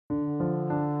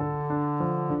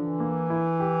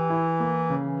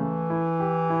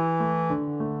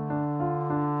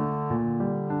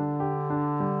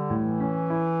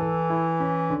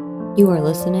You are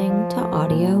listening to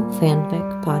Audio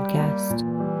Fanfic Podcast.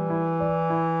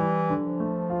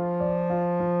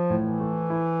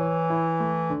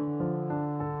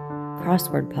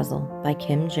 Crossword Puzzle by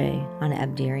KimJ on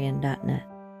Abderian.net.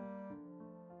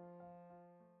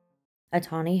 A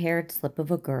tawny-haired slip of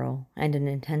a girl and an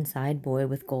intense-eyed boy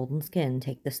with golden skin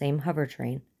take the same hover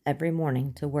train every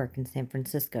morning to work in San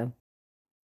Francisco.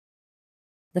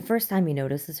 The first time he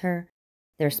notices her,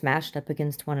 they're smashed up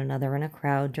against one another in a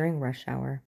crowd during rush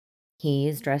hour. He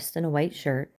is dressed in a white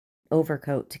shirt,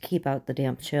 overcoat to keep out the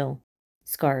damp chill,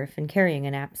 scarf, and carrying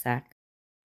a knapsack.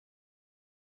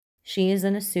 She is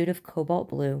in a suit of cobalt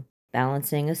blue,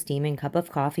 balancing a steaming cup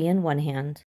of coffee in one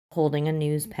hand, holding a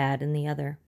news pad in the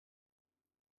other.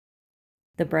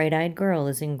 The bright-eyed girl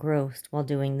is engrossed while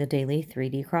doing the daily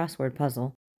 3D crossword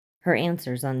puzzle, her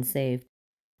answers unsaved,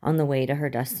 on the way to her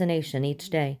destination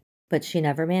each day, but she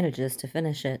never manages to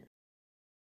finish it.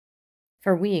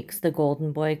 For weeks, the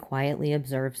golden boy quietly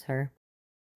observes her,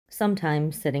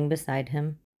 sometimes sitting beside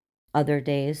him, other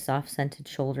days soft-scented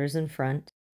shoulders in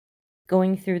front,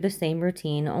 going through the same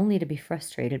routine only to be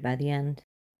frustrated by the end.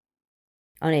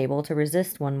 Unable to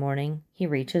resist one morning, he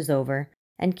reaches over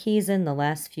and keys in the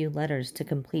last few letters to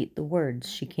complete the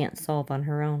words she can't solve on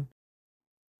her own.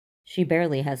 She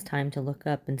barely has time to look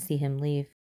up and see him leave.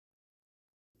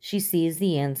 She sees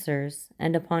the answers,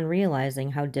 and upon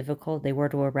realizing how difficult they were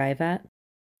to arrive at,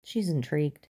 she's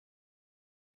intrigued.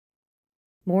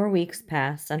 More weeks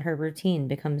pass and her routine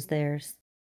becomes theirs.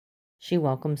 She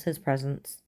welcomes his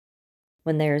presence.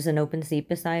 When there is an open seat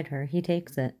beside her, he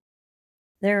takes it.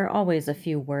 There are always a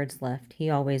few words left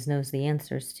he always knows the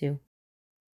answers to.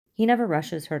 He never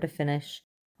rushes her to finish,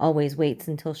 always waits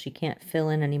until she can't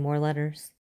fill in any more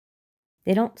letters.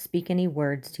 They don't speak any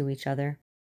words to each other.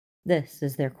 This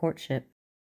is their courtship.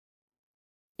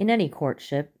 In any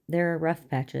courtship, there are rough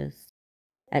patches.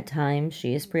 At times,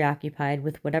 she is preoccupied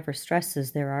with whatever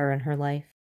stresses there are in her life,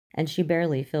 and she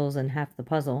barely fills in half the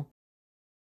puzzle.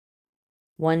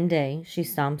 One day, she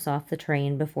stomps off the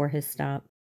train before his stop.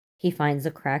 He finds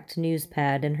a cracked news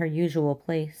pad in her usual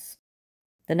place.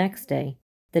 The next day,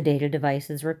 the data device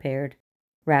is repaired,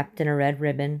 wrapped in a red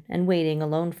ribbon, and waiting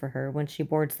alone for her when she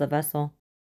boards the vessel.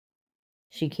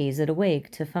 She keys it awake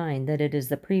to find that it is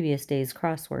the previous day's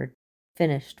crossword,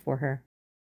 finished for her.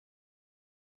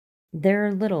 There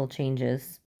are little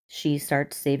changes. She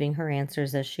starts saving her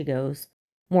answers as she goes,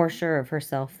 more sure of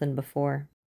herself than before.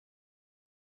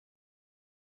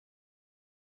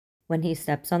 When he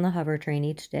steps on the hover train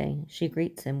each day, she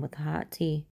greets him with hot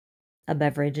tea, a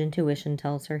beverage intuition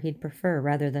tells her he'd prefer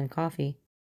rather than coffee.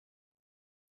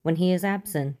 When he is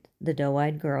absent, the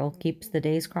doe-eyed girl keeps the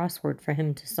day's crossword for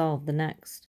him to solve the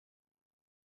next.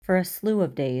 For a slew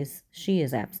of days, she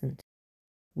is absent.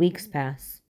 Weeks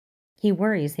pass. He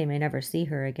worries he may never see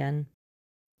her again.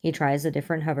 He tries a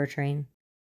different hover train.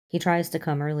 He tries to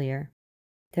come earlier.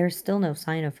 There is still no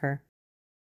sign of her.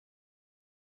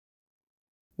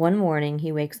 One morning,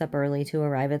 he wakes up early to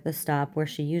arrive at the stop where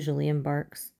she usually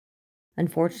embarks.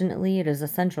 Unfortunately, it is a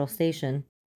central station,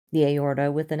 the aorta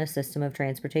within a system of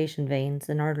transportation veins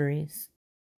and arteries.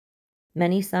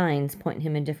 Many signs point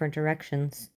him in different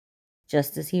directions.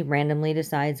 Just as he randomly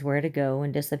decides where to go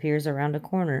and disappears around a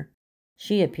corner,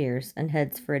 she appears and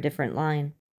heads for a different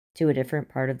line, to a different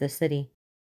part of the city.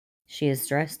 She is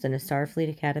dressed in a Starfleet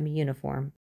Academy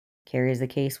uniform, carries a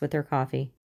case with her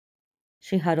coffee.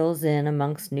 She huddles in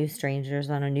amongst new strangers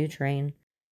on a new train,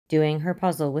 doing her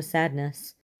puzzle with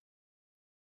sadness.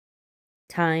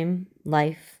 Time,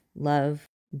 life, love,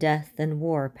 death, and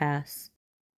war pass.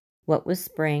 What was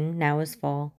spring now is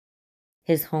fall.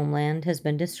 His homeland has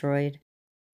been destroyed.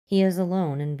 He is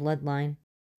alone in bloodline,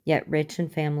 yet rich in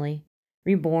family,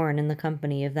 reborn in the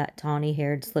company of that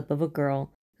tawny-haired slip of a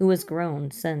girl who has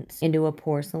grown since into a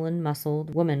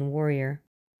porcelain-muscled woman warrior.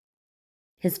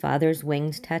 His father's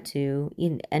winged tattoo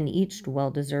and each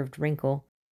well-deserved wrinkle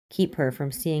keep her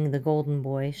from seeing the golden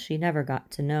boy she never got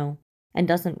to know and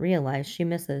doesn't realize she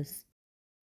misses.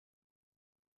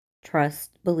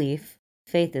 Trust, belief,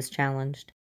 faith is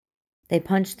challenged. They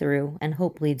punch through and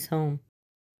hope leads home.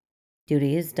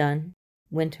 Duty is done.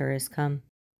 Winter is come.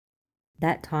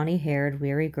 That tawny-haired,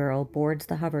 weary girl boards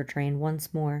the hover train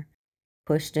once more,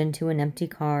 pushed into an empty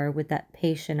car with that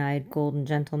patient-eyed golden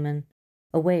gentleman,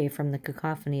 away from the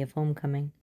cacophony of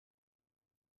homecoming.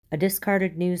 A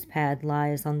discarded news pad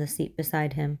lies on the seat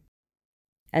beside him.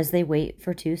 As they wait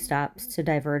for two stops to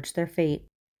diverge their fate,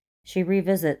 she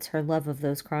revisits her love of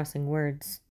those crossing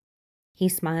words. He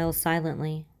smiles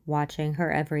silently, watching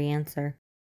her every answer,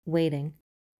 waiting.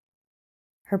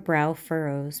 Her brow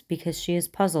furrows because she is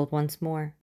puzzled once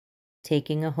more.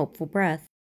 Taking a hopeful breath,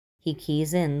 He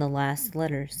keys in the last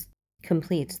letters,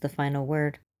 completes the final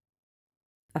word.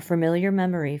 A familiar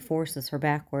memory forces her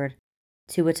backward,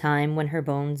 to a time when her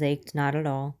bones ached not at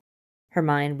all, her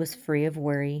mind was free of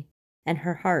worry, and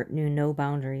her heart knew no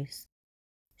boundaries.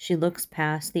 She looks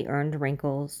past the earned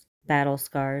wrinkles, battle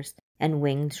scars, and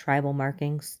winged tribal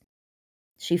markings.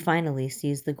 She finally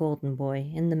sees the golden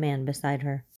boy in the man beside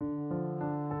her.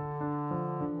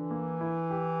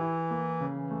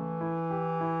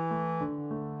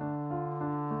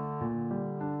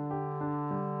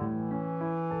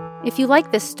 If you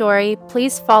like this story,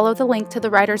 please follow the link to the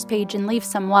writer's page and leave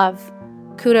some love.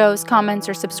 Kudos, comments,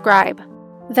 or subscribe.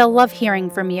 They'll love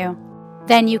hearing from you.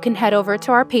 Then you can head over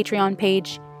to our Patreon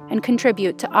page and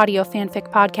contribute to Audio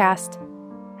Fanfic Podcast.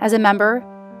 As a member,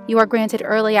 you are granted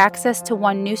early access to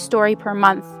one new story per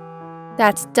month.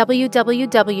 That's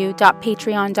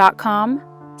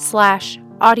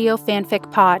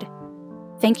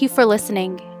www.patreon.com/audiofanficpod. Thank you for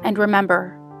listening, and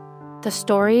remember, the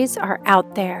stories are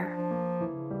out there.